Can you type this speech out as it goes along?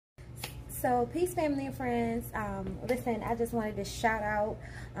So peace, family and friends. Listen, I just wanted to shout out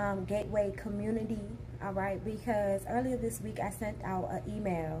Gateway community, all right, because earlier this week I sent out an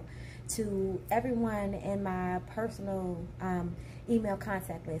email to everyone in my personal email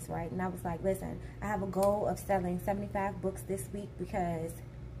contact list, right? And I was like, listen, I have a goal of selling 75 books this week because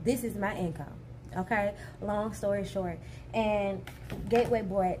this is my income, okay? Long story short. And Gateway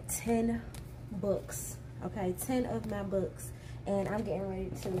bought 10 books, okay? 10 of my books. And I'm getting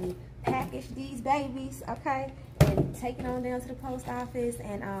ready to package these babies, okay, and take it on down to the post office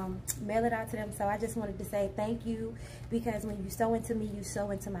and mail it out to them. So I just wanted to say thank you, because when you sow into me, you sow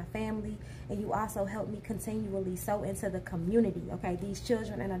into my family, and you also help me continually sow into the community, okay? These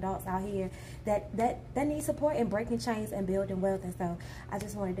children and adults out here that need support and breaking chains and building wealth. And so I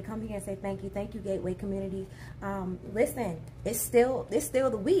just wanted to come here and say thank you, Gateway community. Listen, it's still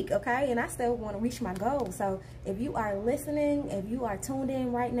the week, okay, and I still want to reach my goal. So if you are listening, if you are tuned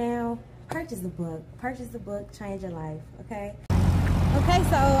in right now, purchase the book, change your life, okay? Okay,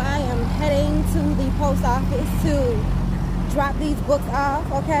 so I am heading to the post office to drop these books off,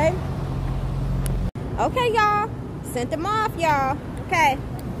 okay? Okay, y'all, sent them off, y'all, okay?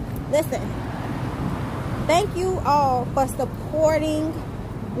 Listen, thank you all for supporting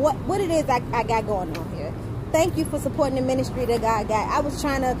what it is I got going on here. Thank you for supporting the ministry that God got. I was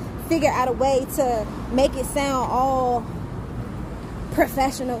trying to figure out a way to make it sound all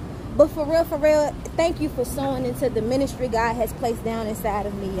professional, but for real, thank you for sowing into the ministry God has placed down inside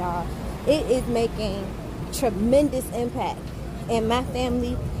of me, y'all. It is making tremendous impact in my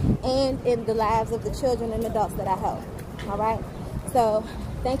family and in the lives of the children and adults that I help. All right, so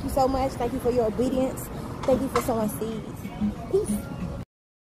thank you so much. Thank you for your obedience. Thank you for sowing seeds. Peace.